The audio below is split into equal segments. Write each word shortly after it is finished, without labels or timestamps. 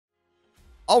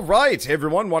Alright, hey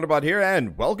everyone, Wanderbot here,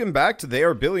 and welcome back to They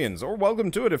Are Billions, or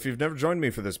welcome to it if you've never joined me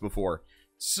for this before.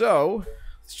 So,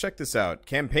 let's check this out.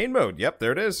 Campaign mode, yep,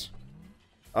 there it is.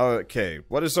 Okay,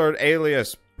 what is our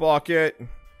alias? Bucket.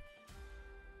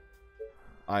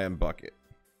 I am Bucket.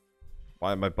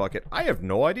 Why am I Bucket? I have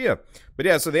no idea. But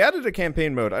yeah, so they added a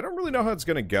campaign mode. I don't really know how it's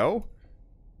gonna go.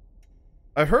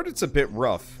 I heard it's a bit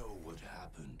rough. Know what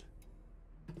happened?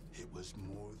 It was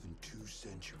more than 2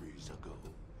 centuries ago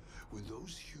when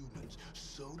those humans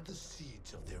sowed the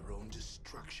seeds of their own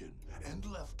destruction and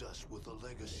left us with a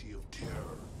legacy of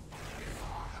terror.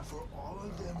 For all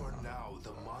of them are now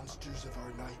the monsters of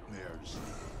our nightmares.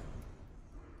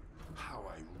 How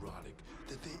ironic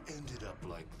that they ended up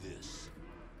like this.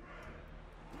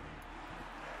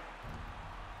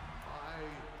 I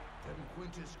am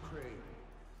Quintus Crane,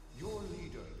 your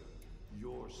leader,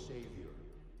 your savior.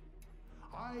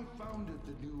 I founded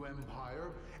the new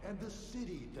empire and the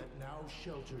city that now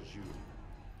shelters you.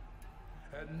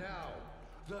 And now,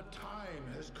 the time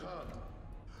has come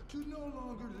to no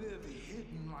longer live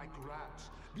hidden like rats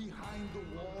behind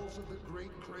the walls of the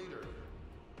Great Crater.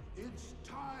 It's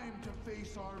time to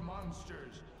face our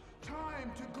monsters.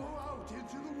 Time to go out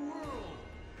into the world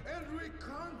and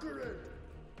reconquer it.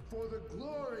 For the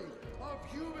glory of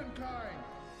humankind.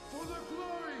 For the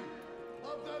glory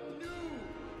of the new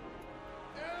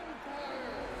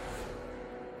empire.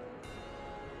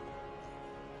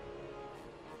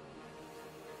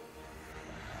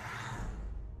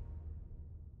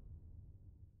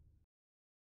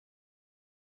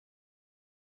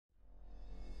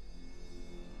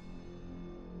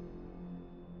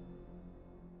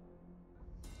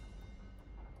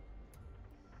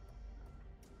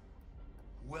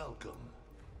 Welcome.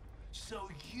 So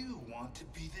you want to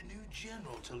be the new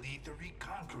general to lead the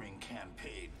reconquering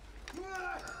campaign?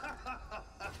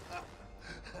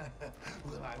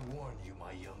 Well, I warn you,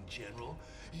 my young general,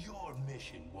 your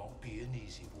mission won't be an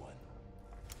easy one.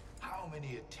 How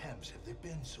many attempts have there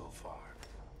been so far?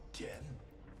 10?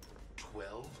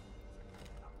 12?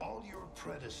 All your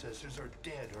predecessors are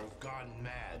dead or have gone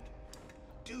mad.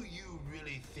 Do you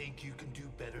really think you can do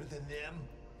better than them?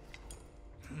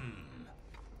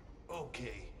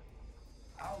 Okay,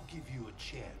 I'll give you a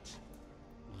chance.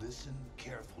 Listen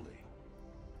carefully.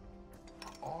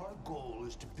 Our goal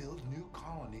is to build new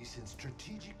colonies in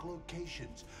strategic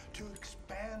locations to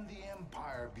expand the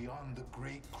empire beyond the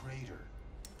Great Crater.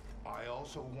 I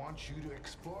also want you to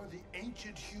explore the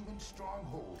ancient human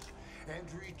strongholds and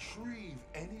retrieve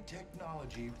any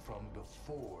technology from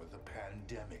before the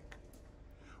pandemic.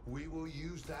 We will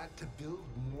use that to build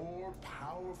more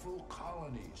powerful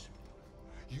colonies.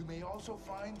 You may also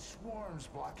find swarms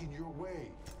blocking your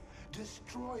way.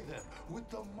 Destroy them with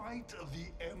the might of the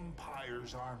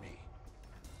Empire's army.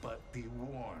 But be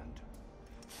warned,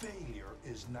 failure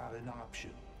is not an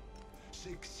option.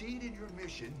 Succeed in your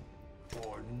mission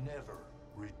or never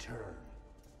return.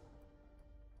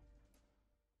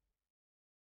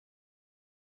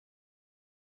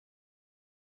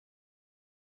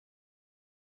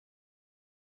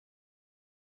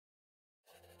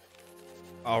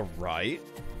 Alright.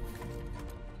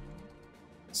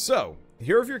 So, the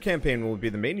hero of your campaign will be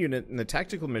the main unit in the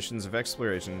tactical missions of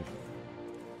exploration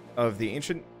of the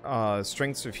ancient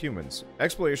strengths of humans.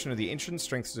 Exploration of the ancient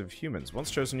strengths of humans. Once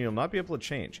chosen, you'll not be able to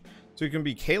change. So you can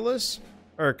be Kalis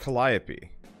or Calliope.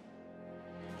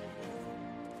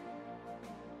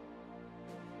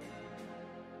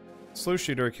 Slow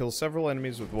shooter kills several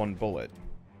enemies with 1 bullet.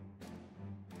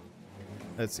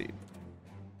 Let's see.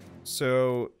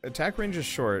 So, attack range is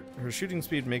short. Her shooting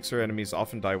speed makes her enemies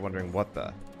often die wondering what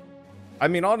the... I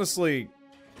mean, honestly...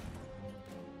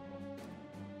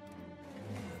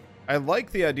 I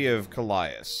like the idea of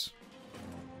Callias.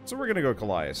 So we're gonna go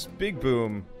Callias. Big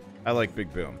Boom. I like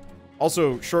Big Boom.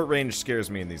 Also, short range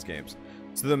scares me in these games.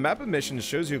 So the map of missions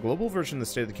shows you a global version of the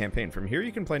state of the campaign. From here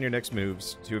you can plan your next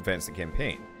moves to advance the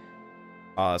campaign.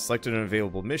 Select an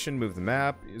available mission, move the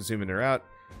map, zoom in or out.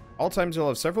 All times you'll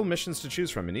have several missions to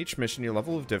choose from. In each mission, your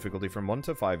level of difficulty from 1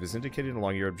 to 5 is indicated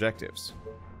along your objectives.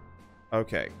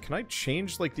 Okay, can I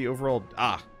change, like, the overall...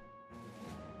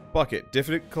 Bucket,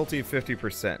 difficulty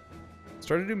 50%.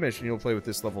 Start a new mission, you'll play with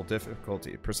this level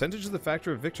difficulty. Percentage of the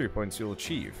factor of victory points you'll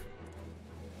achieve.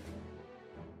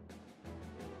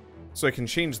 So I can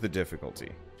change the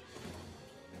difficulty.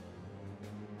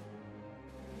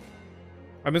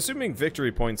 I'm assuming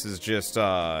victory points is just,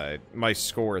 my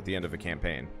score at the end of a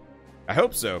campaign. I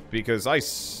hope so, because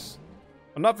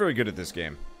I'm not very good at this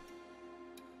game.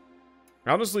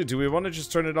 Honestly, do we want to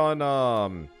just turn it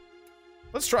on,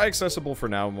 let's try accessible for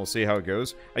now, and we'll see how it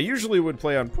goes. I usually would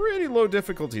play on pretty low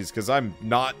difficulties, because I'm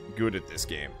not good at this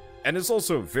game. And it's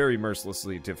also very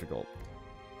mercilessly difficult.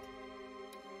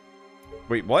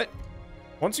 Wait, what?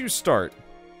 Once you start...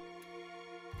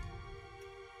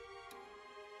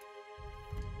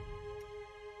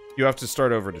 you have to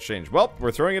start over to change. Well,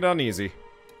 we're throwing it on easy.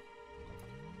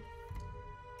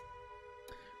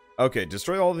 Okay,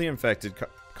 destroy all the infected.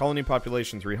 Colony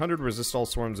population 300. Resist all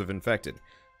swarms of infected.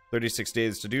 36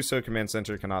 days to do so. Command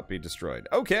center cannot be destroyed.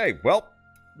 Okay, well,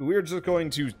 we're just going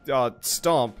to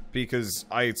stomp because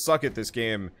I suck at this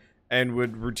game and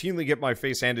would routinely get my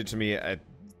face handed to me at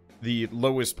the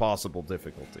lowest possible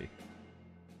difficulty.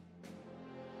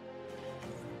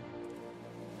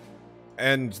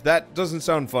 And that doesn't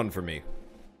sound fun for me.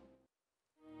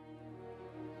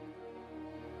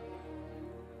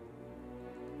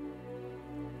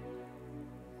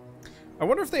 I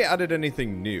wonder if they added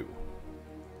anything new.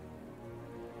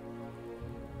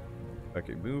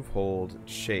 Okay, move, hold,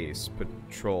 chase,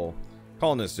 patrol.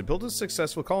 Colonists. To build a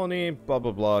successful colony, blah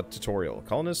blah blah, tutorial.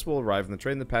 Colonists will arrive in the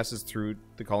train that passes through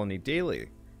the colony daily.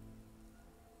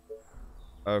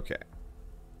 Okay.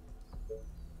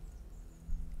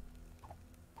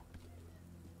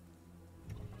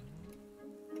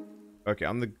 Okay,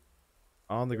 on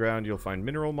the ground you'll find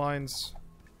mineral mines.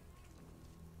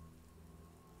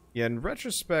 Yeah, in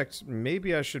retrospect,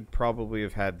 maybe I should probably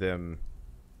have had them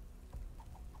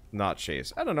not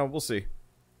chase. I don't know, we'll see.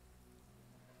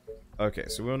 Okay,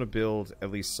 so we want to build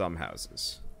at least some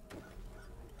houses.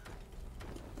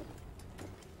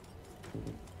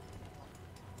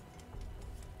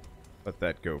 Let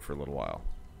that go for a little while.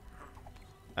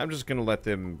 I'm just going to let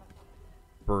them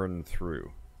burn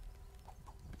through.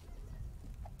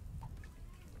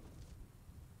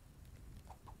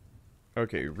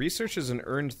 Okay, research is an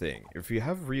earned thing. If you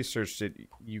have researched it,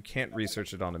 you can't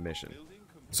research it on a mission.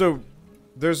 So,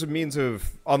 there's a means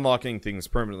of unlocking things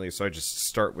permanently, so I just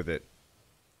start with it.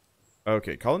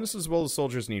 Okay, colonists as well as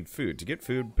soldiers need food. To get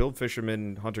food, build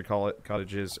fishermen, hunter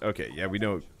cottages. Okay, yeah, we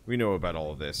know about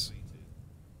all of this.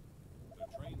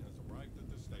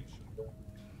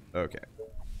 Okay.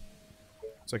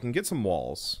 So I can get some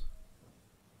walls.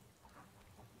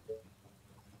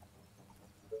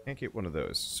 Can't get one of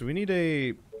those. So we need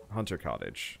a hunter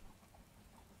cottage.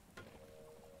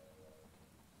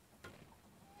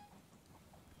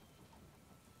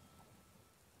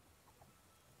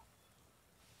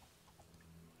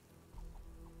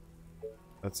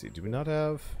 Let's see, do we not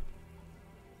have...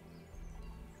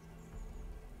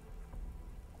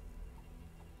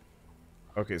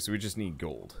 Okay, so we just need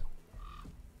gold.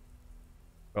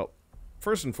 Well,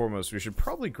 first and foremost, we should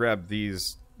probably grab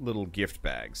these little gift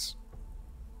bags.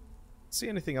 See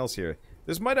anything else here?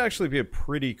 This might actually be a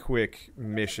pretty quick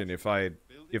mission if I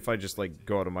just like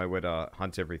go out of my way to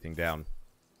hunt everything down.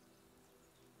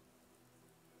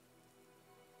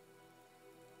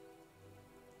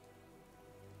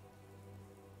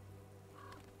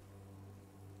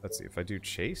 Let's see if I do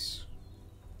chase.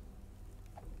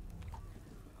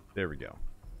 There we go.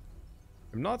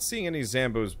 I'm not seeing any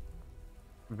Zambos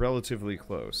relatively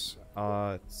close.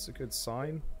 It's a good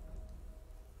sign.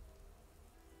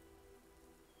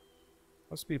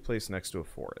 Must be placed next to a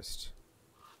forest.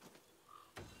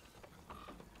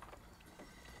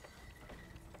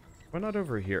 Why not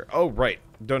over here? Oh, right.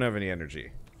 Don't have any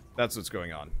energy. That's what's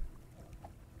going on.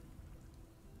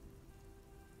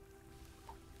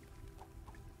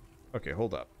 Okay,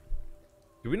 hold up.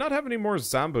 Do we not have any more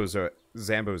Zambos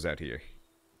out here?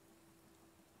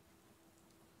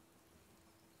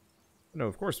 No,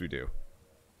 of course we do.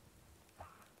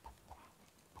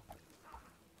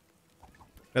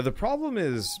 Now the problem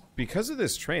is, because of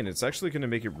this train, it's actually going to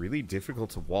make it really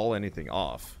difficult to wall anything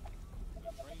off.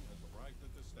 The train has arrived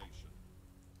at the station.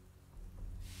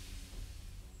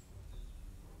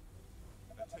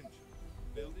 Attention.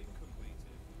 Building completed.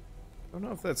 I don't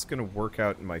know if that's going to work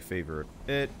out in my favor.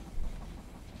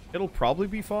 It'll probably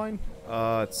be fine.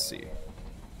 Let's see.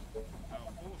 Our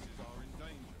forces are in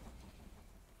danger.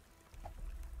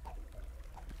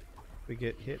 We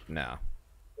get hit? Nah.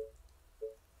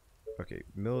 Okay,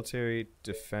 military,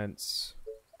 defense.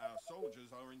 Our soldiers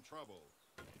are in trouble.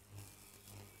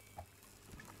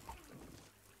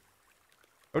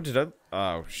 Oh, did I?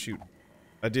 Oh, shoot.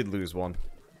 I did lose one.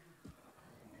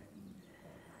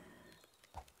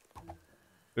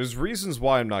 There's reasons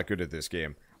why I'm not good at this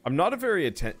game. I'm not a very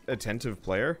attentive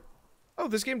player. Oh,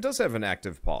 this game does have an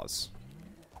active pause.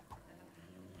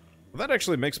 Well, that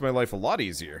actually makes my life a lot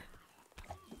easier.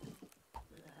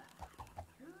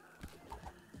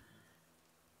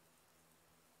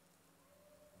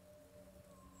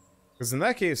 Because in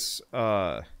that case,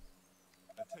 Attention.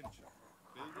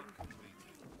 Building completed.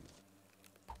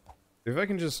 if I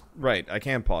can just... Right, I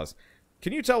can pause.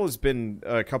 Can you tell it's been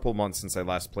a couple months since I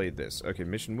last played this? Okay,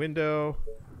 mission window.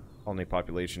 Colony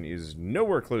population is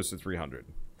nowhere close to 300.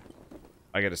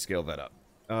 I gotta scale that up.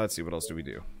 Let's see, what else do we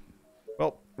do?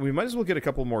 Well, we might as well get a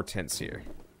couple more tents here.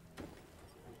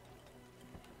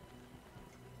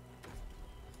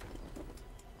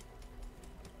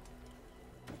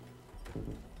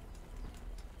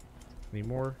 Any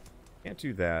more? Can't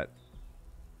do that.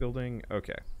 Building,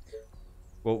 okay.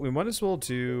 Well, we might as well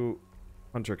do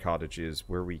hunter cottages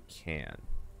where we can.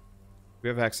 We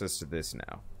have access to this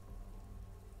now.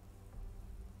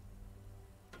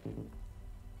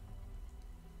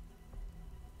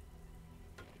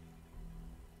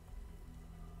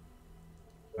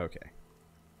 Okay.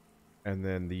 And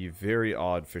then the very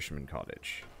odd fisherman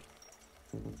cottage.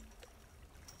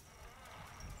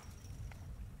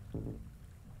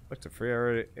 Select a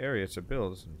free area to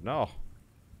build. No.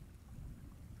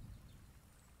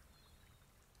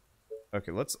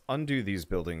 Okay, let's undo these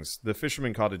buildings. The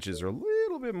fisherman cottages are a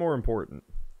little bit more important.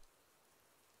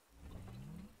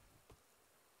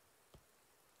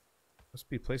 Must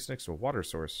be placed next to a water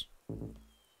source.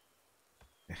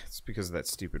 It's because of that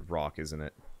stupid rock, isn't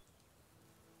it?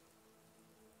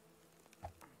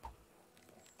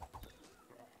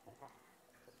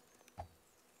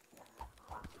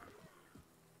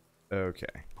 Okay.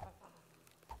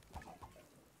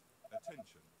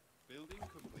 Attention. Building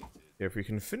completed. If we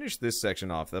can finish this section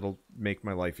off, that'll make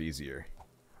my life easier.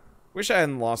 Wish I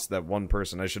hadn't lost that one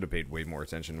person. I should have paid way more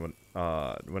attention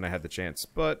when I had the chance,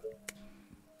 but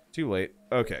too late.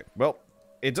 Okay, well,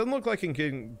 it doesn't look like I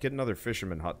can get another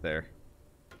fisherman hut there.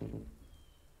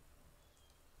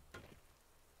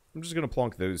 I'm just gonna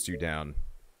plonk those two down.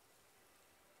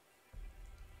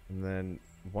 And then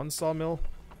one sawmill.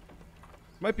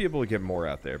 Might be able to get more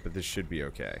out there, but this should be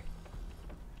okay.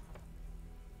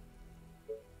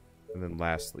 And then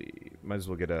lastly, might as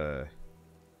well get a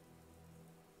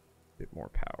bit more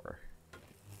power.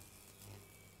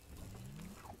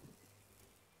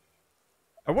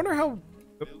 I wonder how...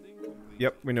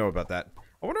 Yep, we know about that.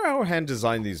 I wonder how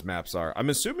hand-designed these maps are. I'm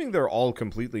assuming they're all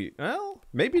completely... Well,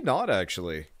 maybe not,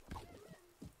 actually.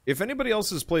 If anybody else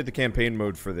has played the campaign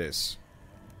mode for this,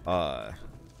 that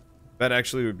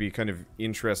actually would be kind of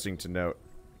interesting to note.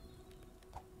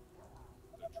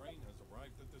 The train has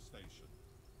arrived at the station.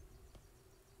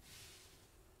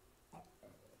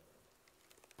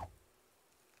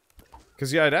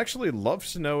 Because, yeah, I'd actually love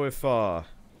to know if, Attention.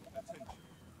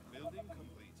 Building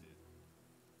completed.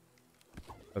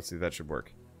 let's see, that should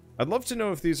work. I'd love to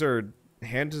know if these are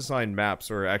hand-designed maps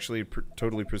or actually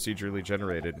totally procedurally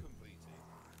generated. Completed.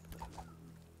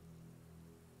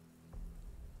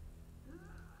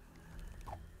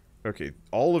 Okay,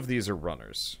 all of these are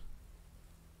runners.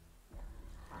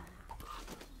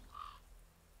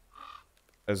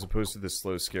 As opposed to the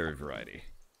slow, scary variety.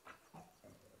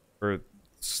 Or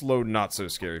slow,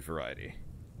 not-so-scary variety.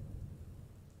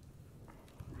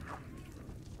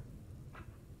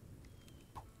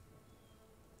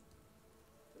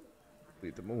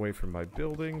 Lead them away from my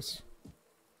buildings.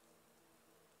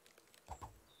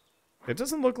 It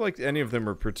doesn't look like any of them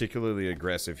are particularly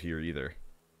aggressive here either.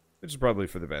 Which is probably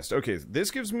for the best. Okay,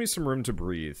 this gives me some room to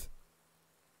breathe.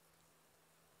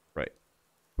 Right.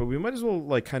 But we might as well,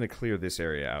 like, kind of clear this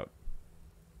area out.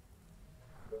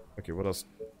 Okay, what else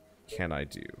can I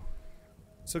do?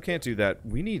 Still can't do that.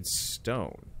 We need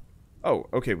stone. Oh,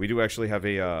 okay, we do actually have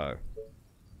a,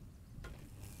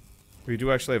 we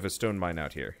do actually have a stone mine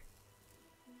out here.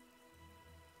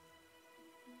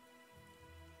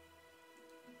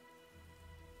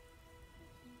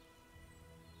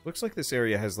 Looks like this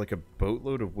area has, like, a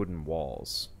boatload of wooden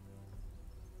walls.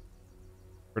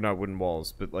 Or not wooden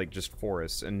walls, but, like, just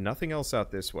forests, and nothing else out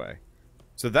this way.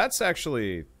 So that's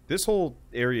actually... This whole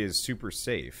area is super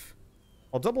safe.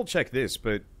 I'll double-check this,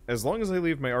 but as long as I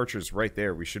leave my archers right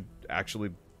there, we should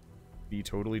actually be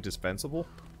totally dispensable.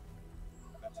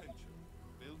 Attention.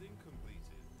 Building completed.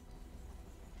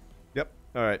 Yep.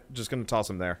 Alright, just gonna toss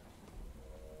them there.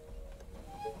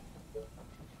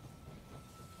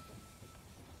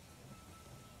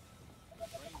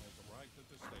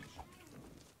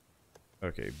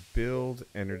 Okay, build,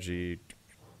 energy.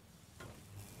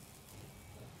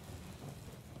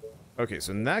 Okay,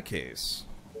 so in that case,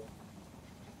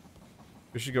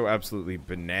 we should go absolutely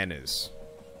bananas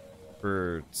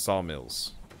for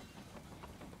sawmills.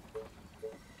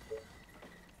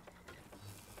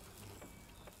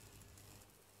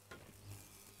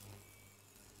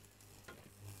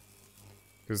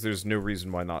 Because there's no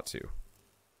reason why not to.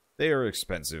 They are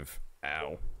expensive.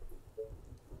 Ow.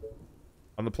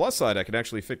 On the plus side, I can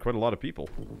actually fit quite a lot of people.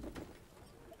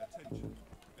 Attention.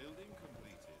 Building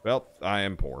completed. Well, I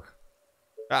am poor.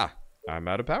 Ah, I'm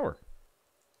out of power.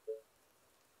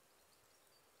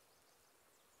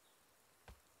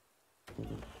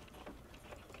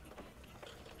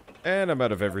 And I'm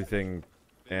out of everything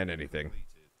and anything.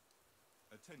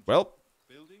 Well,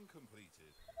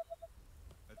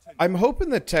 I'm hoping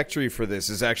the tech tree for this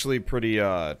is actually pretty,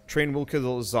 train will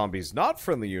kill zombies, not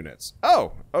friendly units.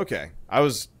 Oh, okay. I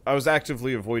was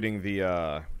actively avoiding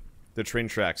the train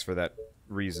tracks for that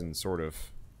reason, sort of.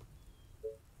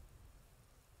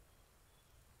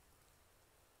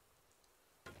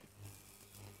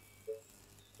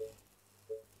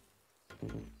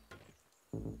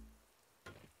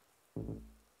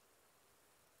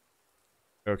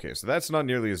 Okay, so that's not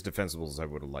nearly as defensible as I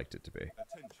would have liked it to be.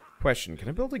 Question, can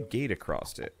I build a gate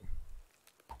across it?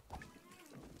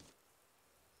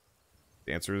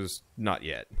 The answer is not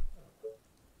yet.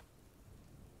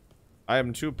 I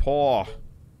am too poor.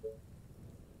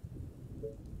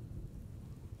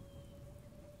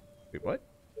 Wait, what?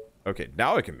 Okay,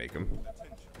 now I can make them.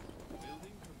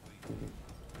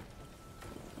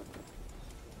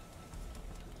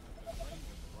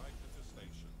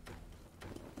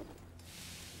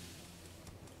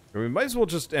 We might as well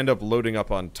just end up loading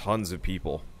up on tons of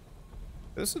people.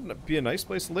 This would be a nice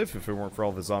place to live if it weren't for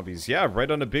all the zombies. Yeah, right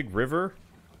on a big river.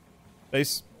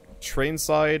 Nice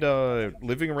train-side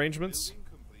living arrangements.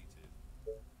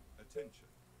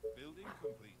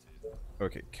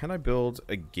 Okay, can I build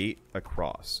a gate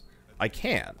across? I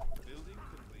can.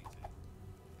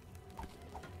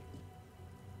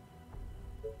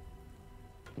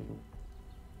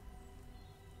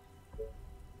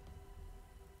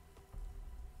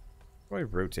 How do I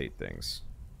rotate things?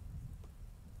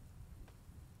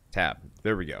 Tab.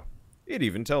 There we go. It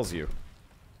even tells you.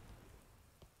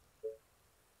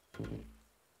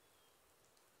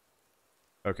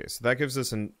 Okay, so that gives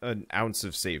us an ounce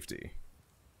of safety.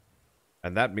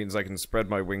 And that means I can spread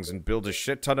my wings and build a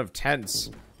shit ton of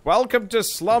tents. Welcome to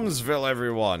Slumsville,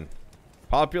 everyone!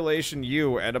 Population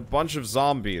U and a bunch of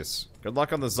zombies. Good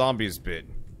luck on the zombies bit.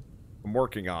 I'm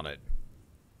working on it.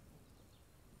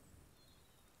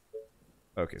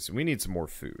 Okay, so we need some more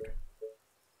food.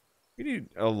 We need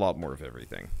a lot more of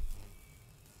everything.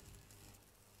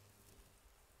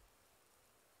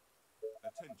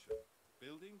 Attention.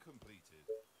 Building completed.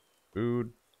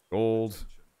 Food, gold,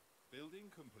 Attention.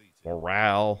 Building completed.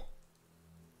 morale,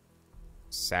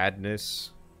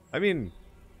 sadness. I mean,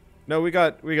 no, we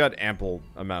got ample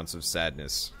amounts of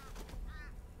sadness.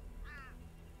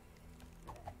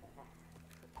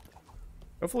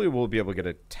 Hopefully we'll be able to get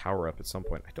a tower up at some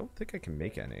point. I don't think I can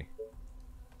make any.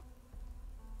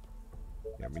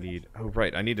 Yeah, we need... Oh,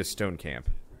 right. I need a stone camp.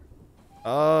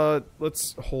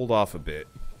 Let's hold off a bit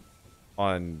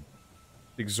on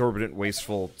exorbitant,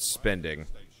 wasteful spending.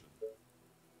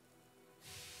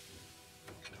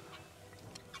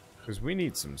 Because we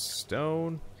need some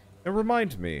stone. And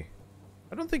remind me,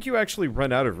 I don't think you actually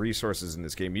run out of resources in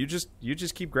this game. You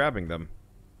just keep grabbing them.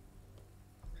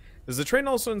 Is the train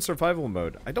also in survival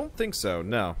mode? I don't think so,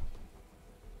 no.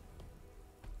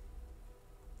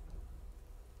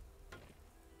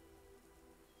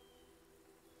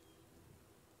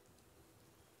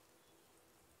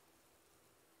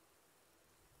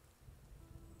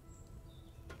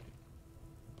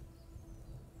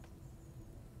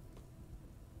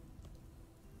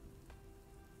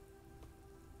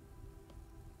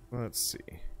 Let's see.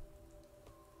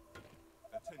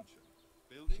 Attention.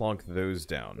 Building Plonk those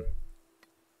down.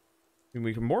 I mean,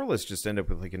 we can more or less just end up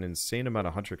with like an insane amount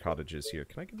of hunter cottages here.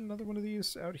 Can I get another one of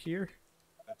these out here?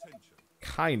 Attention.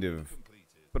 Kind of, Completed.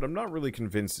 but I'm not really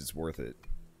convinced it's worth it.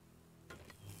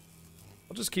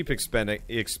 I'll just keep expanding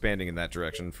in that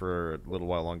direction for a little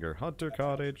while longer. Hunter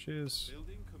cottages.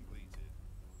 Building completed.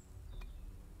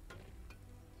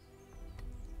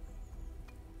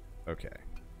 Okay.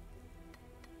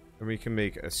 And we can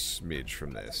make a smidge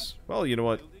from this. Well, you know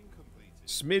what? Building completed.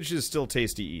 Smidge is still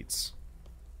tasty eats.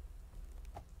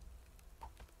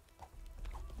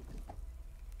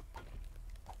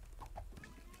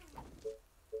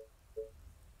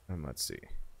 And let's see.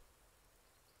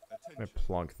 I Attention.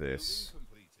 plonk this. Building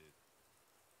completed.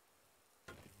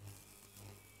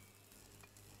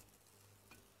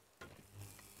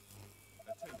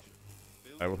 Attention.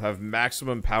 I will have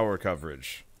maximum power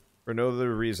coverage. For no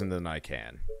other reason than I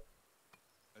can.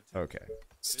 Okay.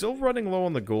 Still running low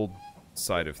on the gold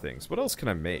side of things. What else can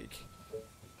I make?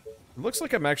 It looks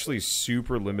like I'm actually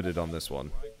super limited on this one.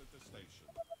 Arrived at the station.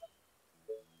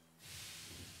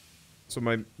 So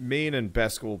my main and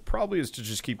best goal probably is to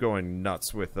just keep going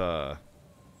nuts with, Attention.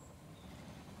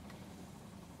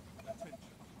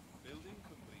 Building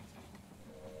completed.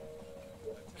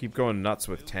 keep going nuts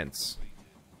with tents.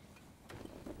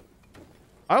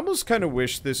 I almost kind of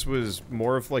wish this was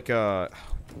more of like a...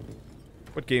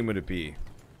 What game would it be?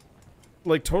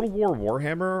 Like Total War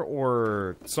Warhammer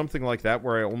or something like that,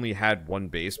 where I only had one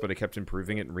base, but I kept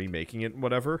improving it and remaking it and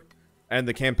whatever. And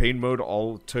the campaign mode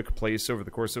all took place over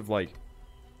the course of, like...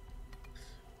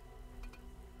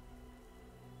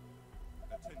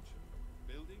 Attention.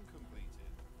 Building completed.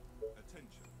 Attention.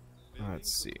 Building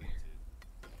Let's see. completed.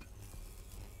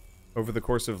 Over the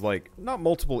course of, like, not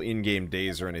multiple in-game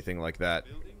days or anything like that.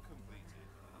 Building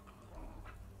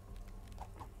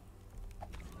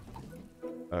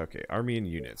completed. Okay, army and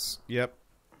units. Yep.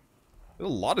 There's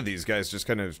a lot of these guys just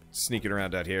kind of sneaking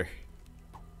around out here.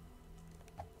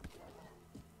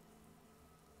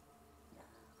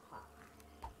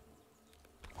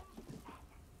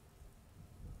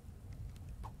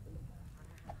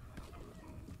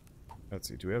 Let's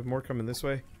see, do we have more coming this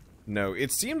way? No,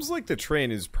 it seems like the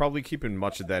train is probably keeping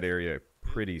much of that area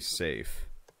pretty safe.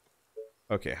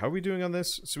 Okay, how are we doing on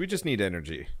this? So we just need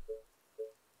energy.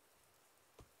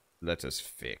 Let us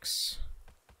fix.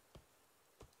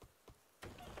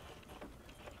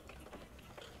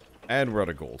 And we're out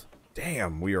of gold.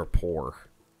 Damn, we are poor.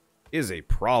 Is a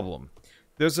problem.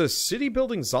 There's a city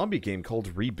building zombie game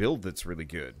called Rebuild that's really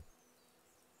good.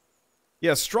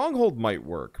 Yeah, Stronghold might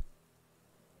work.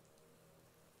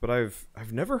 But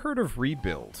I've never heard of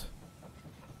Rebuild.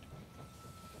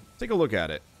 Take a look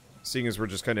at it. Seeing as we're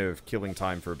just kind of killing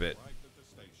time for a bit. Right at the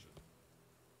station.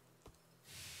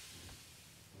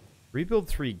 Rebuild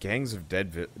 3 Gangs of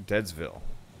Deadsville.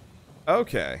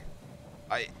 Okay.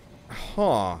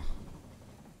 Huh.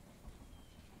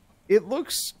 It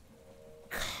looks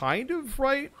kind of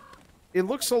right. It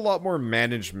looks a lot more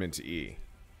management-y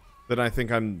than I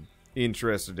think I'm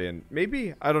interested in.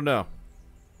 Maybe? I don't know.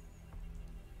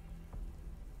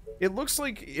 It looks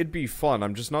like it'd be fun.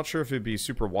 I'm just not sure if it'd be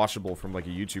super watchable from like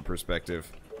a YouTube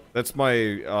perspective. That's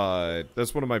my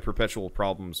that's one of my perpetual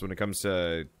problems when it comes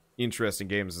to interesting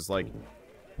games. Is like,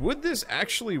 would this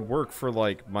actually work for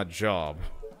like my job?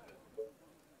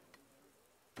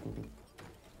 I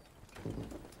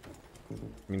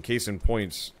mean, case in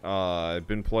point, I've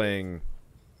been playing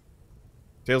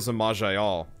Tales of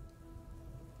Majayal.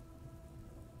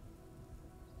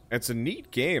 It's a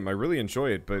neat game. I really enjoy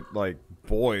it, but, like,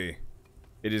 boy,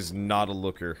 it is not a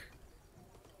looker.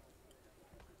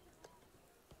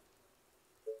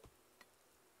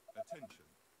 Attention.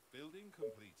 Building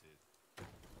completed.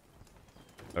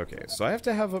 Okay, so I have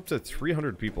to have up to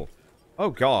 300 people.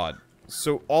 Oh, God.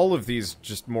 So all of these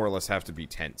just more or less have to be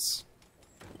tents.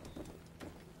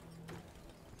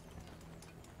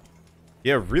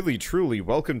 Yeah, really, truly,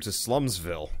 welcome to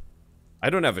Slumsville. I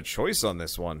don't have a choice on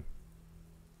this one.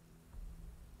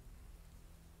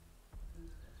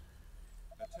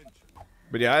 Attention.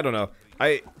 But yeah, I don't know.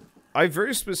 I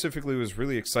very specifically was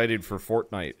really excited for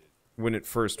Fortnite when it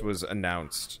first was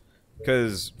announced.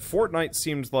 Because Fortnite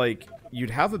seemed like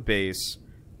you'd have a base,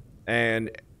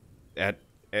 and at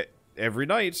every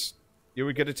night, you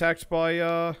would get attacked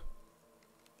by,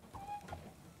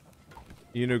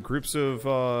 you know, groups of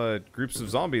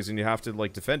zombies, and you have to,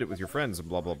 like, defend it with your friends and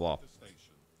blah, blah, blah. The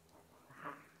station.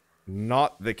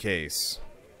 Not the case.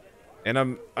 And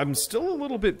I'm still a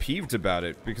little bit peeved about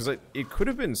it, because it could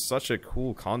have been such a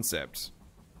cool concept.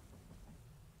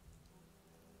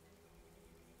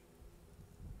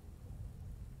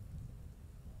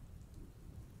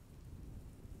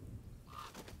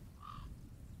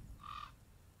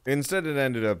 Instead, it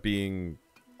ended up being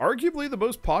arguably the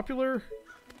most popular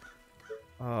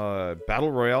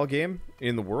Battle Royale game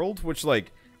in the world, which,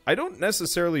 like, I don't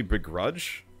necessarily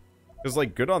begrudge. Because,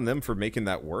 like, good on them for making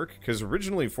that work, because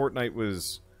originally Fortnite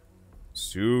was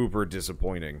super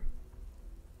disappointing.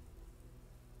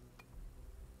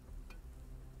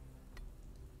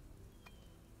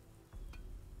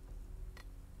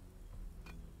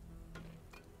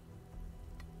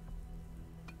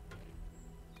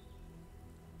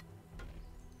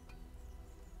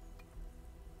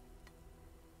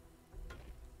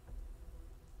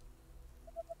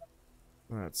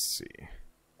 Let's see.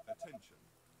 Attention.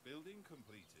 Building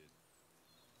completed.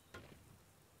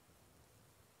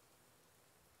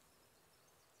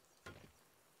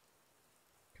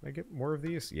 Can I get more of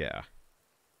these? Yeah.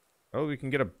 Oh, we can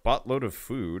get a buttload of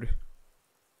food.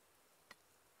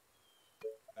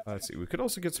 Let's see. We could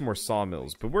also get some more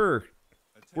sawmills, but we're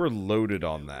loaded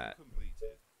on that.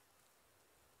 Completed.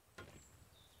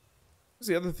 That's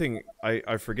the other thing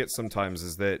I forget sometimes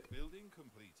is that Building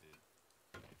completed.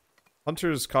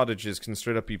 hunters' cottages can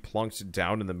straight up be plunked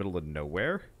down in the middle of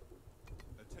nowhere.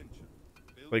 Attention.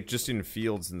 Building Like, just in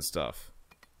fields and stuff.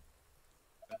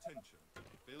 Attention.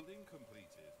 Building completed.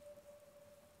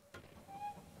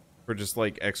 for just,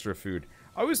 like, extra food.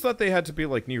 I always thought they had to be,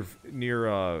 like, near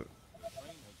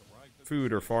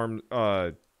food or farm,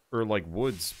 or, like,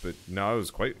 woods, but no,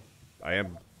 I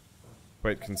am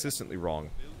quite consistently wrong.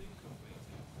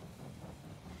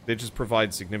 They just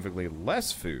provide significantly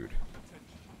less food.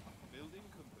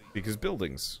 Because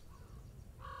buildings.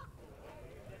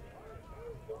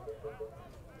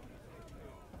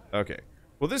 Okay.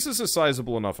 Well, this is a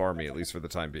sizable enough army, at least for the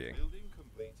time being.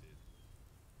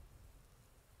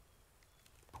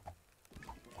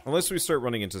 Unless we start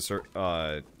running into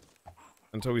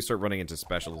until we start running into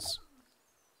specials.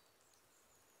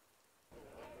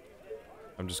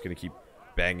 I'm just gonna keep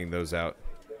banging those out.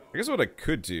 I guess what I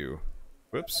could do...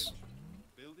 Whoops.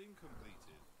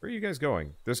 Where are you guys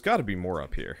going? There's gotta be more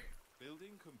up here.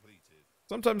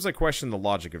 Sometimes I question the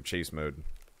logic of chase mode.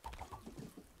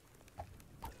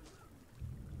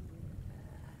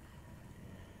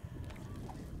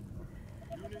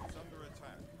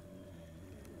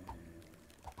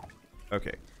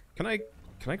 Okay. Can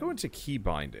I go into key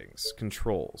bindings?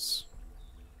 Controls.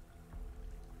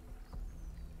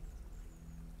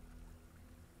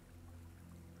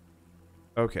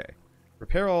 Okay.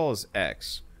 Repair all is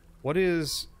X. What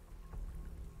is...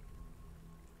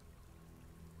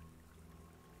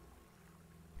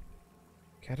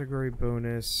 Category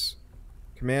bonus.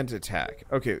 Command attack.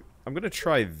 Okay, I'm gonna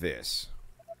try this.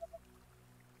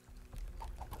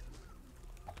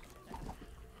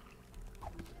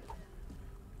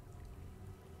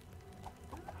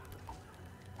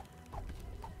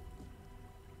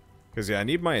 Because, yeah, I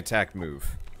need my attack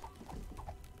move.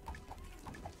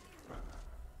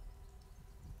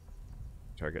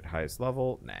 Target highest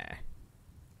level? Nah.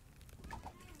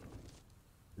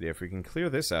 Yeah, if we can clear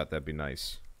this out, that'd be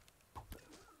nice.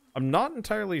 I'm not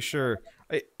entirely sure.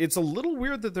 It's a little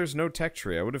weird that there's no tech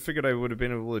tree. I would have figured I would have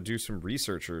been able to do some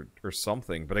research or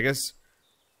something, but I guess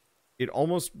it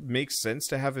almost makes sense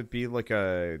to have it be like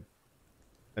an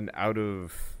out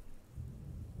of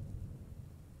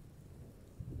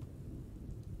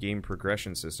game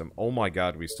progression system. Oh my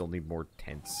god, we still need more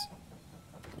tents.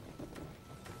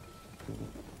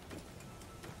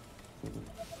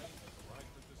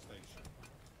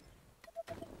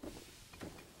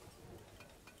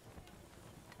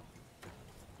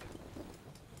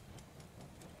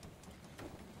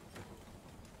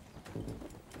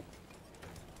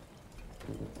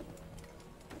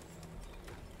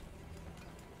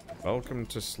 Welcome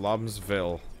to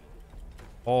Slumsville.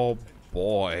 Oh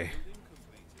boy.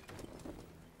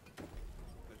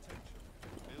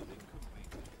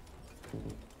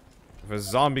 If a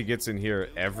zombie gets in here,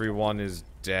 everyone is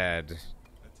dead.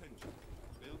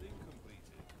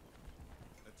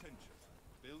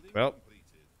 Well,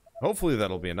 hopefully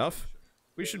that'll be enough.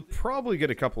 We should probably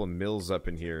get a couple of mills up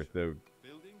in here, though.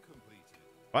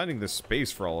 Finding the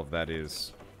space for all of that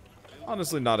is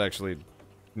honestly not actually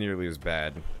nearly as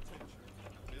bad.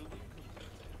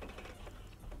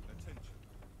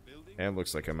 And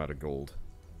looks like I'm out of gold.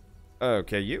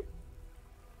 Okay, you.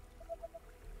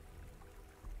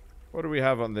 What do we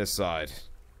have on this side?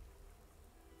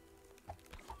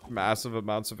 Massive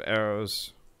amounts of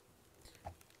arrows.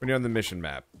 When you're on the mission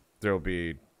map, there'll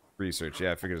be research.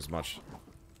 Yeah, I figured as much.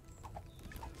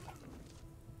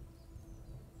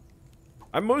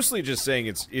 I'm mostly just saying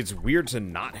it's weird to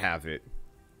not have it.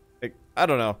 Like, I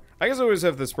don't know. I guess I always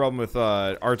have this problem with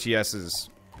RTSs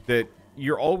that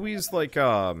you're always like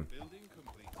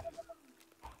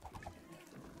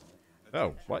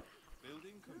Oh, what?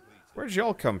 Where'd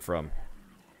y'all come from?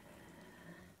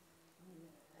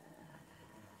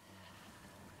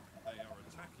 They are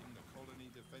attacking the colony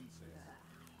defenses.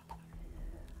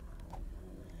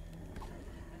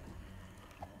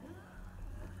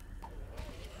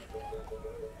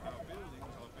 Our buildings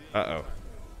are being Uh-oh.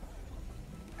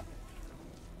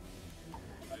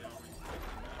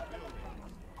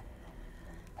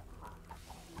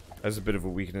 There's a bit of a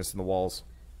weakness in the walls.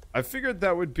 I figured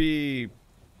that would be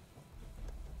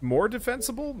more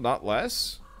defensible, not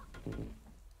less.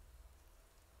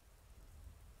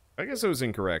 I guess I was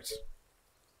incorrect.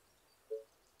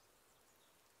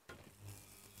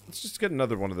 Let's just get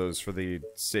another one of those for the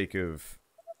sake of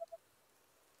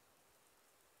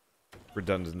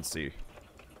redundancy.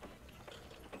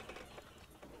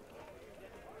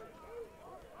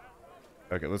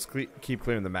 Okay, let's keep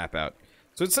clearing the map out.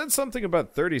 So it said something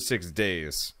about 36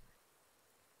 days.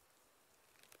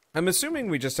 I'm assuming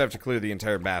we just have to clear the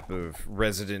entire map of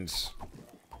Resident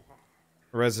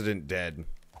Dead.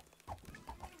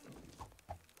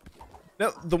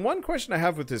 Now, the one question I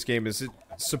have with this game is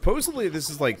supposedly this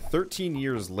is like 13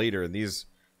 years later, and these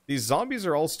zombies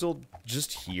are all still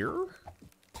just here?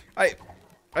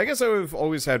 I guess I've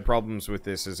always had problems with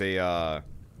this as a, Our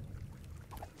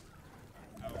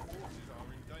forces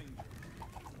are in danger.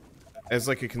 as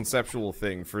like a conceptual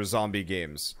thing for zombie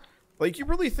games. Like, you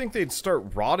really think they'd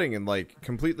start rotting and, like,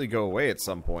 completely go away at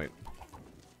some point.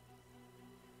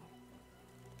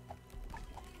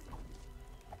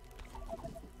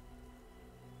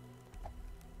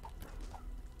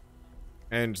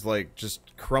 And, like,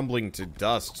 just crumbling to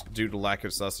dust due to lack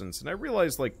of sustenance. And I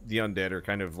realize, like, the undead are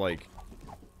kind of, like,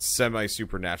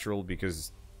 semi-supernatural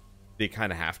because they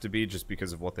kind of have to be just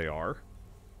because of what they are.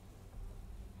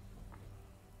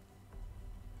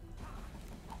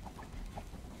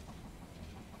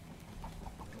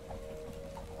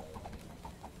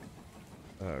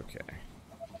 Okay.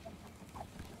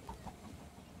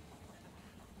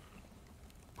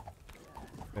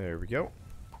 There we go.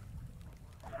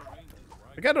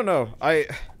 Like, I don't know. I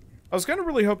was kind of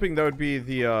really hoping that would be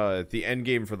the end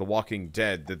game for The Walking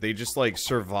Dead, that they just like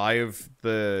survive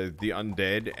the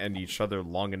undead and each other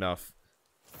long enough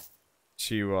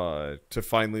to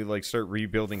finally like start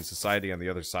rebuilding society on the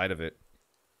other side of it.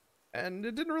 And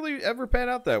it didn't really ever pan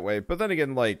out that way. But then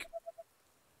again, like,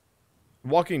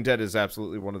 Walking Dead is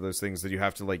absolutely one of those things that you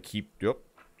have to like keep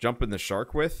jumping the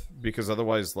shark with, because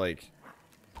otherwise like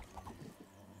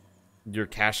your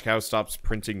cash cow stops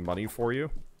printing money for you.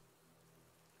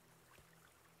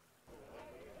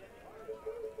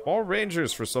 All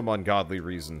rangers for some ungodly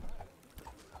reason.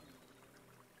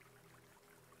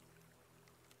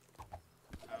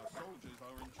 Our soldiers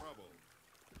are in trouble.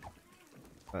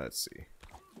 Let's see.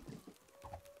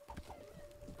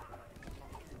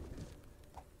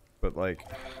 But, like,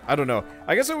 I don't know.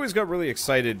 I guess I always got really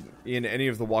excited in any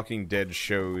of the Walking Dead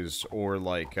shows, or,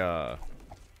 like,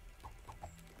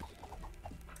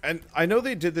 and I know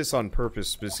they did this on purpose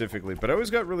specifically, but I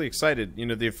always got really excited. You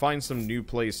know, they find some new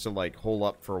place to, like, hole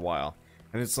up for a while.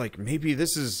 And it's like, maybe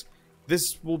this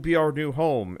will be our new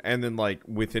home. And then, like,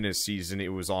 within a season,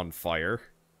 it was on fire.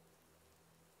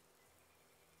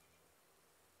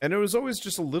 And it was always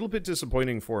just a little bit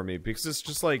disappointing for me, because it's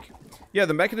just like, yeah,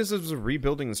 the mechanisms of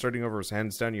rebuilding and starting over is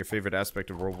hands down your favorite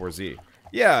aspect of World War Z.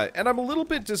 Yeah, and I'm a little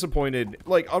bit disappointed.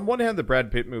 Like, on one hand, the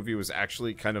Brad Pitt movie was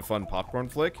actually kind of fun popcorn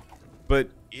flick, but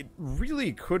it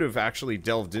really could have actually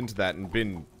delved into that and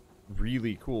been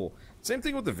really cool. Same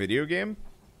thing with the video game.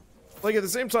 Like, at the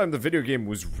same time, the video game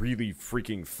was really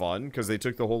freaking fun, because they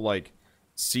took the whole, like,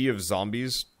 Sea of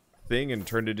Zombies thing and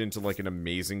turned it into, like, an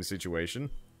amazing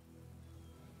situation.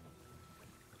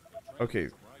 Okay,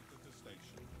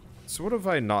 so what have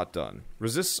I not done?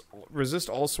 Resist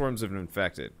all swarms of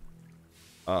infected.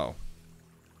 Oh.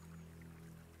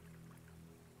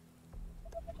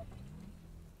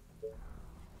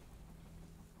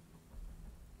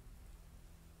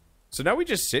 So now we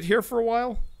just sit here for a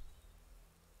while?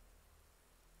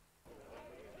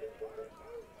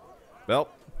 Well,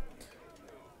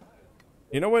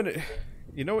 you know what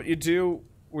you do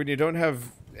when you don't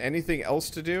have anything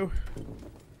else to do?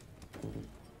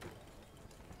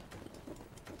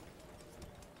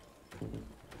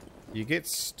 You get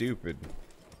stupid.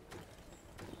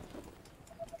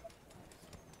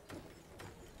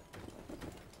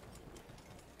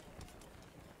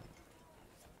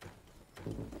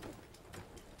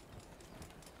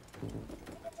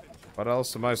 What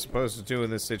else am I supposed to do in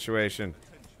this situation?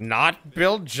 Not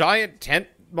build giant tent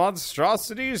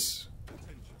monstrosities?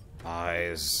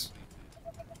 Eyes.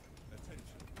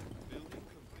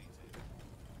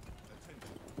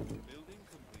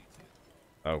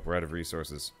 Oh, we're out of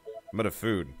resources. I'm out of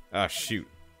food. Ah, shoot.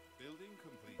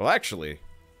 Well, actually...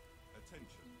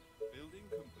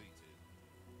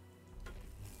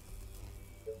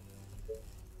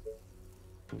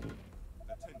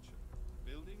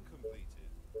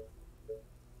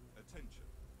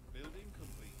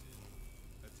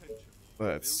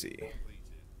 Let's see.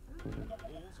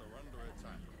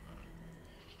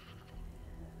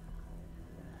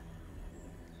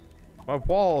 My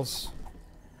walls.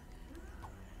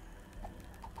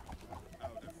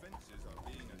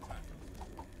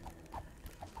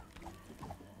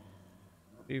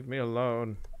 Leave me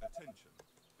alone.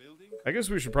 I guess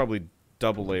we should probably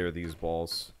double layer these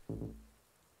walls.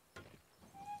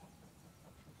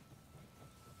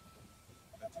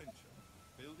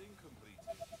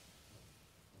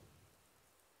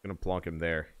 Gonna plonk him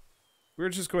there. We're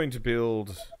just going to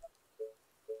build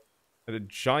a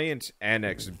giant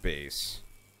annex base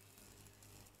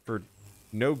for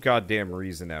no goddamn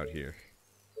reason out here.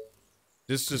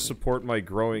 Just to support my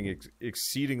growing,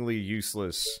 exceedingly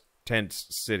useless tent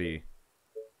city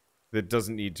that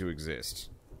doesn't need to exist.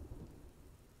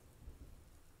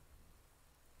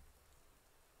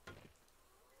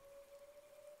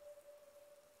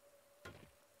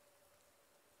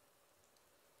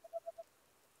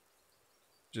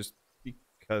 just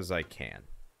because I can.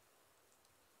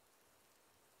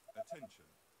 Attention.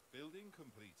 Building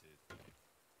completed.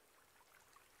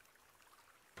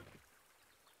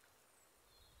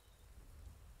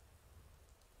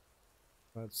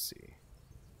 Let's see.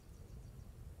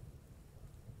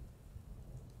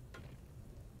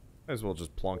 Might as well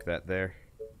just plonk that there.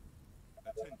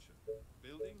 Attention.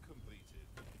 Building completed.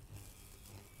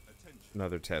 Attention.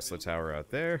 Another Tesla tower out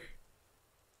there.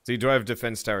 See, do I have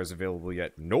defense towers available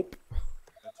yet? Nope.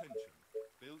 Attention.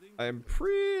 Building I'm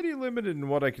pretty limited in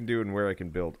what I can do and where I can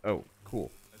build. Oh,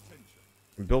 cool. attention.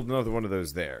 I can build another one of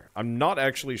those there. I'm not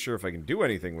actually sure if I can do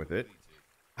anything with it.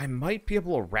 I might be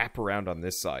able to wrap around on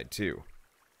this side, too.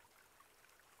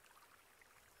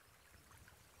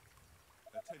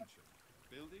 Attention.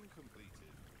 Building completed.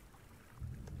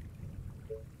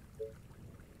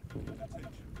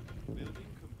 Attention.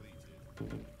 Building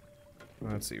completed.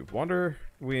 Let's see. Wonder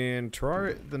when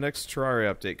the next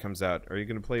Terraria update comes out, are you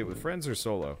going to play it with friends or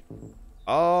solo?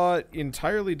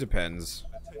 Entirely depends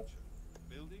Attention.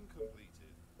 Building completed.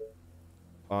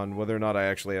 on whether or not I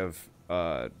actually have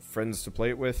friends to play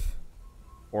it with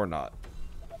or not. Train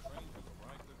has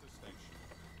arrived at the station.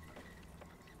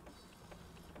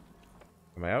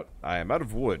 Am I out? I am out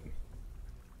of wood.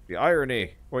 The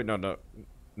irony. Wait, no,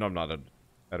 I'm not out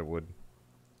of wood.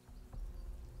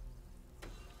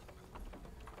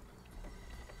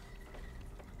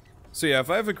 So yeah, if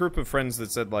I have a group of friends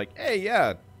that said like, "Hey,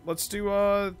 yeah, let's do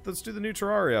the new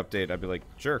Terraria update," I'd be like,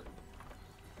 "Sure."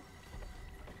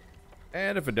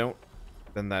 And if I don't,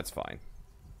 then that's fine.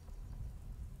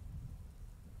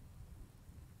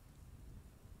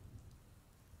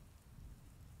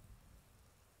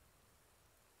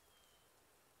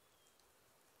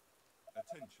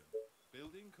 Attention.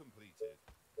 Building completed.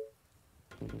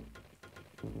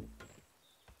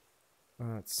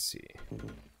 Let's see.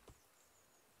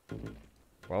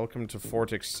 Welcome to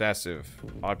Fort Excessive.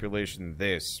 Population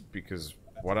this, because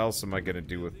what else am I gonna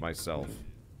do with myself?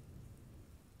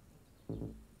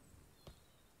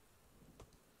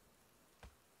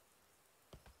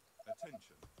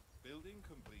 Attention. Building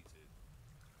completed.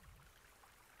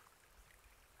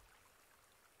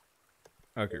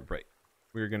 Okay, right.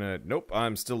 We're gonna... Nope,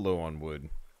 I'm still low on wood.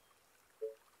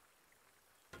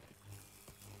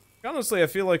 Honestly, I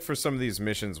feel like for some of these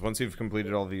missions, once you've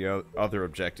completed all the other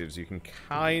objectives, you can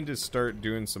kind of start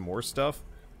doing some more stuff.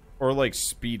 Or, like,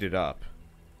 speed it up.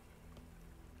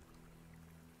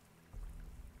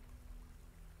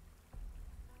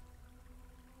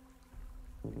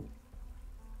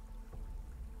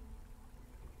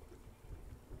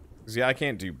 Because, yeah, I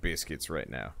can't do biscuits right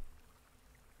now.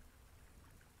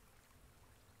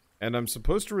 And I'm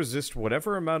supposed to resist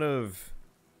whatever amount of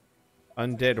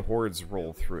undead hordes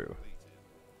roll through.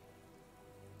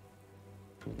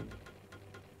 The train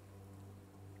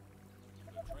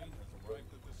has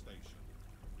arrived at the station.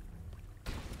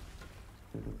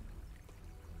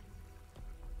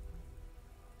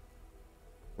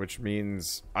 Which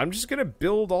means I'm just gonna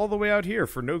build all the way out here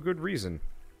for no good reason.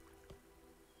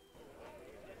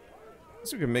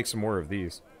 Guess we can make some more of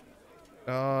these.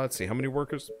 Let's see, how many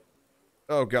workers?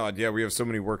 Oh god, yeah, we have so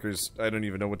many workers, I don't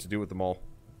even know what to do with them all.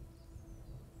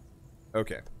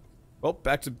 Okay. Well,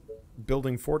 back to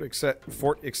building Fort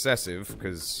Excessive,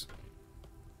 because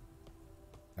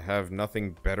I have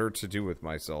nothing better to do with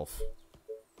myself.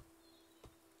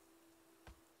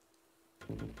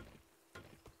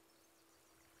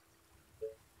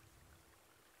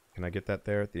 Can I get that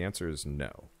there? The answer is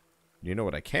no. You know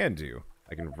what I can do?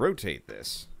 I can rotate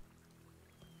this.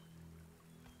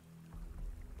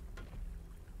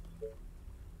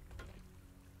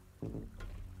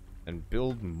 And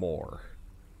build more.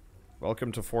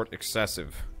 Welcome to Fort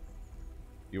Excessive.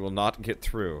 You will not get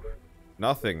through.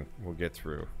 Nothing will get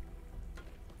through.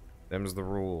 Them's the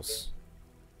rules.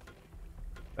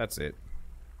 That's it.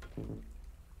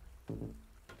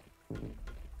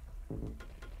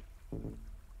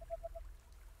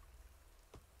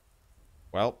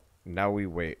 Well, now we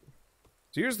wait.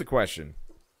 So here's the question.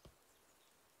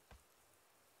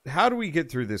 How do we get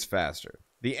through this faster?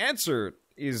 The answer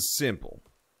is simple.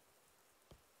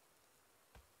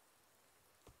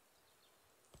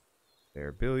 There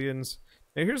are billions.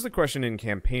 Now here's the question in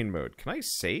campaign mode. Can I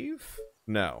save?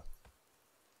 No.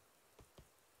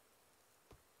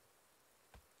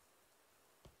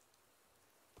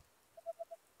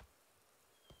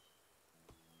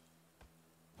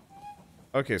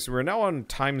 Okay, so we're now on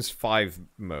 ×5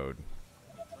 mode. The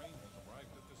train has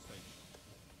arrived at the station.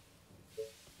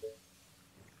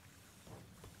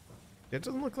 It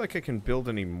doesn't look like I can build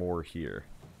any more here.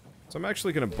 So I'm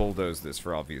actually going to bulldoze this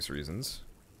for obvious reasons.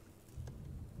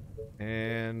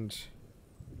 And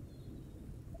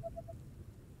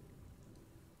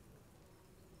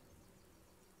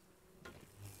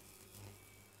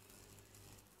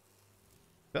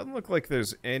Doesn't look like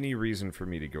there's any reason for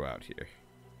me to go out here.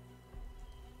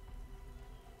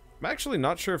 I'm actually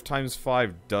not sure if times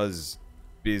 5 does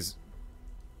biz.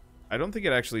 I don't think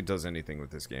it actually does anything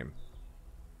with this game.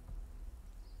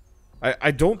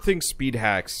 I don't think speed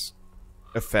hacks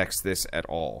affects this at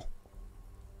all.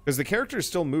 Because the characters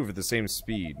still move at the same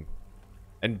speed.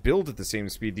 And build at the same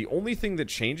speed. The only thing that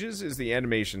changes is the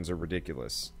animations are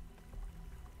ridiculous.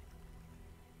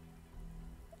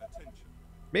 Attention.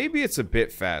 Maybe it's a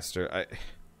bit faster.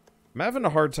 I'm having a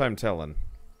hard time telling.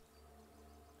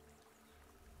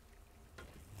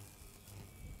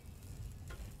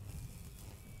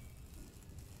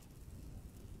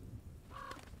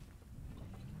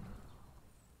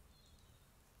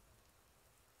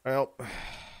 Well,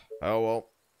 oh well.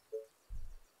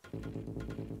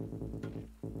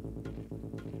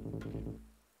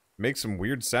 Make some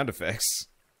weird sound effects.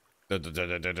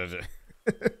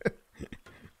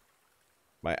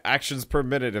 My actions per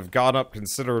minute have gone up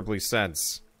considerably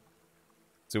since.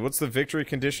 So what's the victory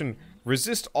condition?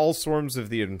 Resist all swarms of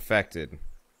the infected.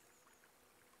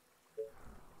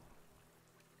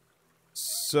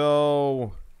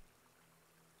 So...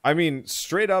 I mean,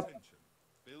 straight up... Attention.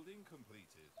 Building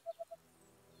completed.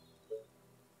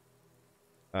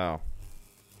 Oh.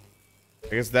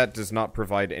 I guess that does not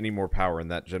provide any more power in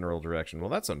that general direction. Well,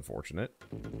 that's unfortunate. The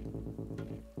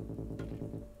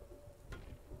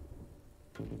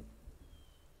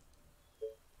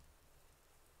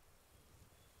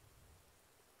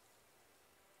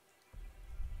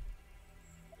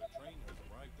train has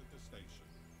arrived at the station.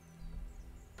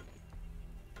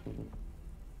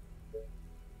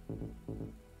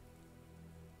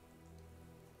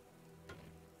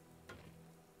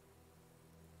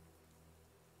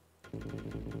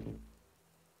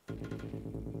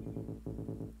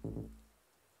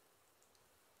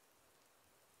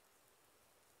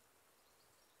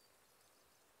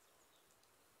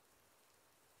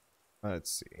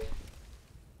 Let's see.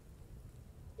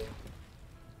 I'm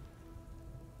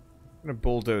gonna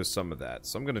bulldoze some of that,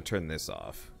 so I'm gonna turn this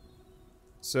off.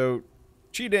 So,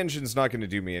 cheat engine's not gonna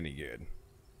do me any good.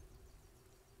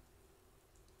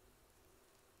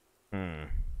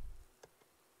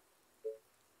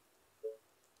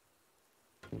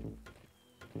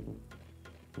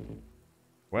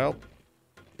 Well,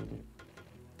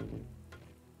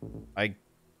 I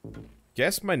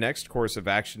guess my next course of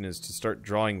action is to start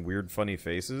drawing weird, funny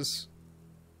faces.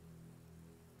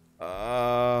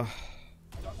 Dozens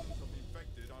of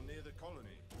infected are near the colony.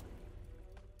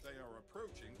 They are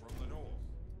approaching from the north.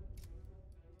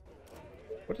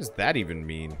 What does that even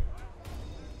mean?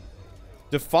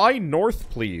 Defy north,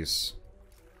 please.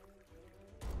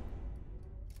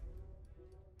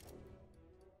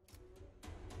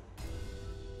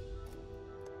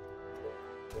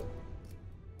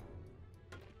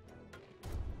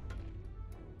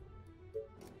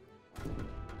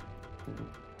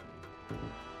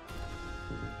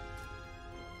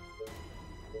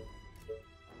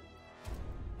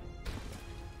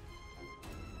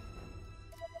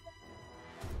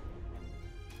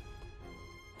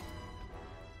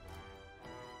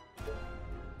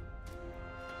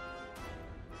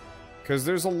 Because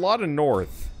there's a lot of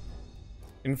north.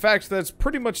 In fact, that's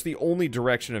pretty much the only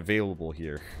direction available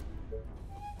here.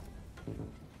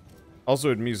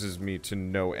 Also, it amuses me to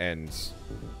no end. The train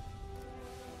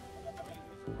has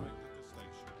arrived at the station.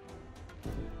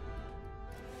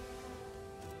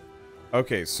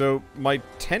 Okay, so my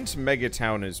tent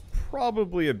megatown is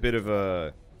probably a bit of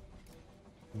a...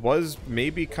 was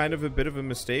maybe kind of a bit of a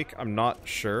mistake. I'm not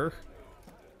sure.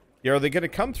 Yeah, are they going to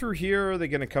come through here, or are they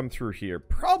going to come through here?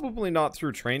 Probably not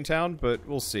through Traintown, but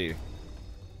we'll see.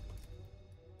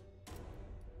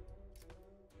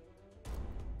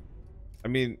 I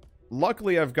mean,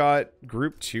 luckily I've got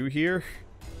Group 2 here.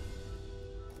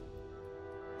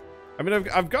 I mean,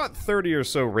 I've got 30 or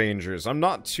so Rangers. I'm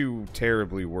not too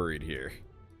terribly worried here.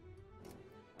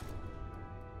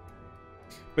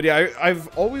 But yeah, I've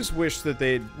always wished that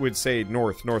they would say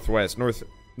north, northwest,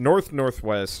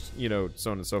 northwest, you know, so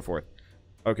on and so forth.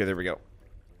 Okay, there we go.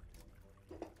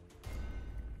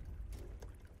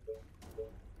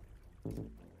 They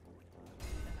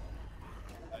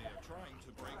are trying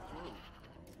to break through.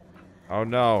 Oh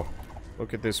no.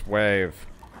 Look at this wave.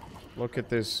 Look at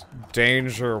this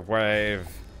danger wave.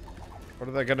 What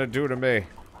are they gonna do to me?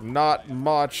 Not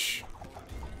much.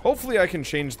 Hopefully I can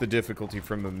change the difficulty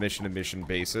from a mission-to-mission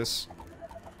basis.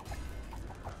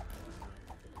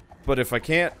 But if I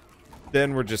can't,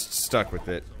 then we're just stuck with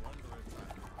it.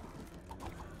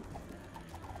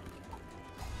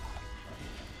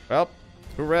 Well,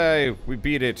 hooray, we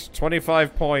beat it.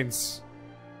 25 points.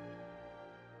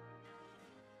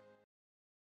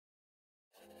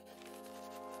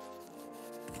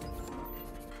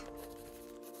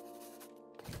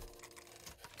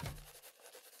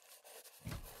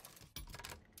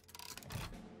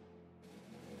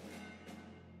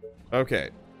 Okay.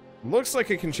 Looks like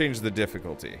it can change the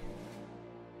difficulty.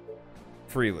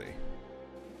 Freely.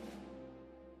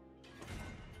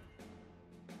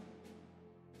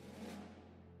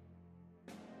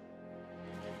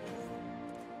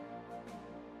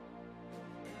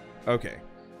 Okay.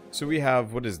 So we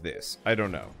have, what is this? I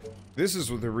don't know. This is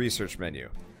with the research menu.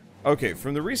 Okay,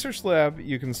 from the research lab,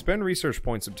 you can spend research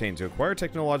points obtained to acquire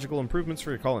technological improvements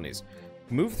for your colonies.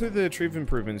 Move through the tree of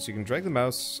improvements. You can drag the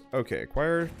mouse. Okay,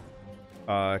 acquire.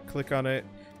 Click on it.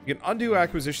 You can undo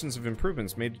acquisitions of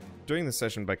improvements made during the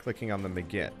session by clicking on them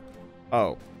again.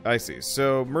 Oh, I see.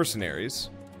 So, mercenaries.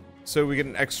 So we get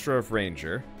an extra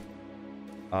ranger.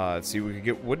 Let's see, we can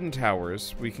get wooden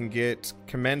towers. We can get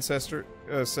command center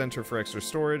for extra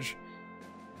storage.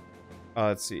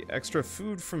 Let's see, extra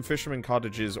food from fishermen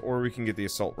cottages, or we can get the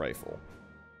assault rifle.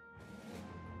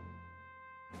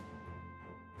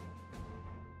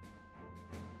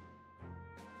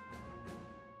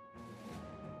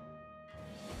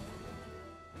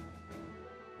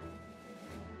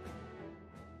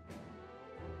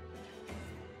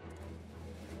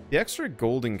 The extra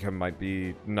gold income might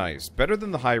be nice. Better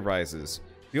than the high rises.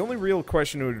 The only real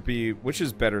question would be, which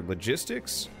is better,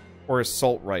 logistics or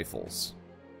assault rifles?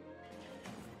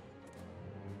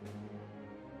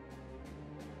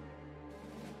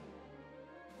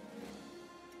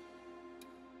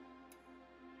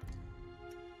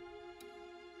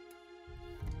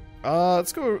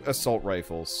 Let's go assault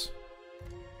rifles.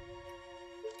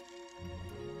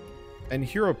 And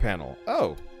hero panel.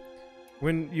 Oh!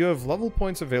 When you have level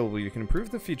points available, you can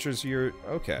improve the features you're...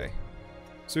 Okay.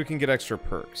 So we can get extra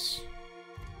perks.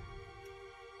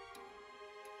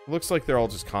 Looks like they're all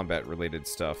just combat-related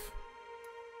stuff.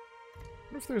 I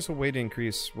wonder if there's a way to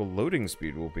increase... Well, loading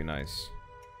speed will be nice.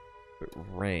 But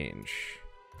range...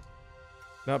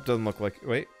 Nope, doesn't look like...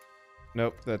 Wait.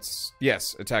 Nope, that's...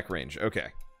 Yes, attack range. Okay.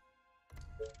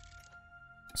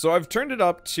 So I've turned it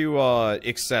up to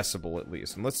accessible, at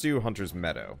least. And let's do Hunter's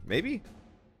Meadow. Maybe?